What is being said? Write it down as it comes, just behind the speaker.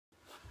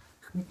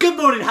Good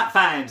morning, Hat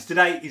fans!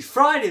 Today is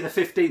Friday the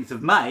 15th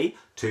of May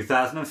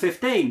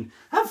 2015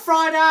 and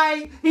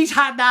Friday is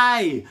Hat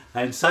Day,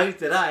 and so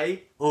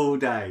today, all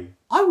day,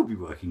 I will be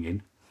working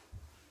in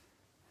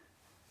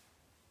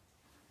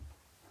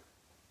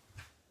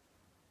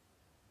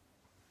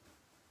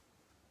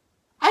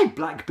a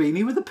black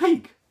beanie with a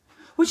peak,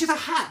 which is a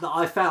hat that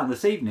I found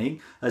this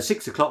evening at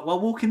 6 o'clock while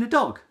walking the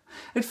dog.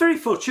 It's very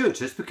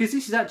fortuitous because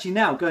this is actually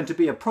now going to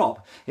be a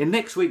prop in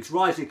next week's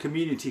Rising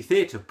Community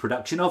Theatre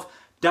production of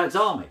Dad's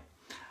Army,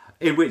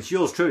 in which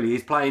yours truly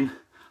is playing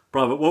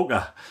Private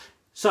Walker.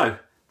 So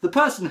the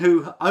person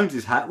who owns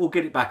this hat will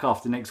get it back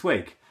after next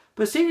week.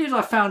 But seeing as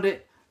I found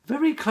it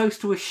very close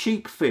to a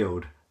sheep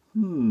field,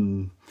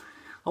 I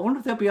wonder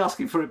if they'll be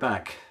asking for it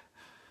back.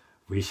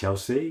 We shall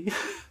see.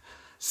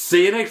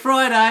 See you next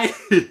Friday.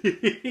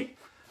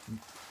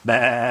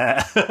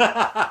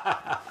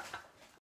 Bah.